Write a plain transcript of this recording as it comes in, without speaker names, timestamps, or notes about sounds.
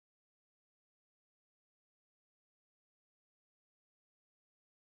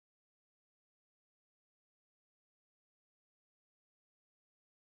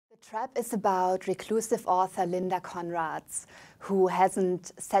Trap is about reclusive author Linda Conrads, who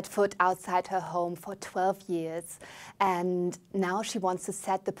hasn't set foot outside her home for 12 years. And now she wants to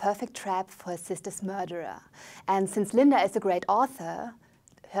set the perfect trap for her sister's murderer. And since Linda is a great author,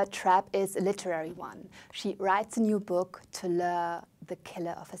 her trap is a literary one. She writes a new book to lure the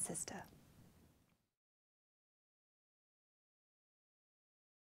killer of her sister.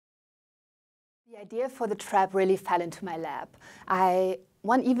 The idea for the trap really fell into my lap.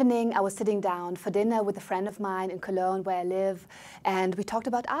 One evening, I was sitting down for dinner with a friend of mine in Cologne, where I live, and we talked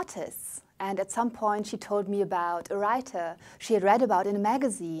about artists. And at some point, she told me about a writer she had read about in a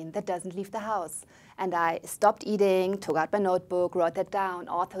magazine that doesn't leave the house. And I stopped eating, took out my notebook, wrote that down,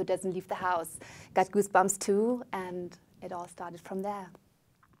 author who doesn't leave the house. Got goosebumps too, and it all started from there.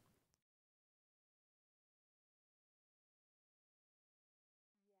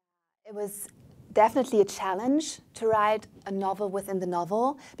 It was definitely a challenge to write a novel within the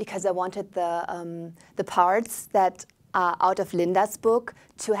novel, because I wanted the parts that are out of Linda's book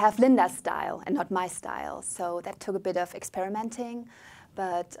to have Linda's style and not my style. So that took a bit of experimenting,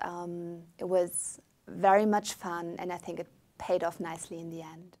 but it was very much fun, and I think it paid off nicely in the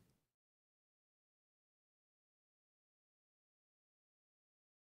end.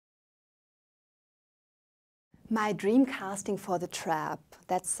 My dream casting for the trap,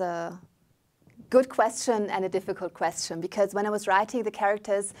 that's a good question and a difficult question, because when I was writing the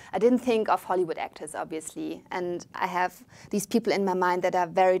characters, I didn't think of Hollywood actors, obviously. And I have these people in my mind that are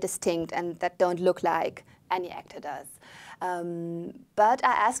very distinct and that don't look like any actor does. But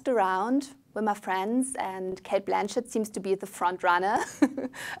I asked around with my friends, and Cate Blanchett seems to be the front runner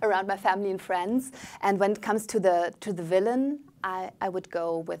around my family and friends. And when it comes to the villain, I would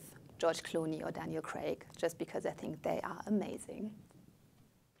go with George Clooney or Daniel Craig, just because I think they are amazing.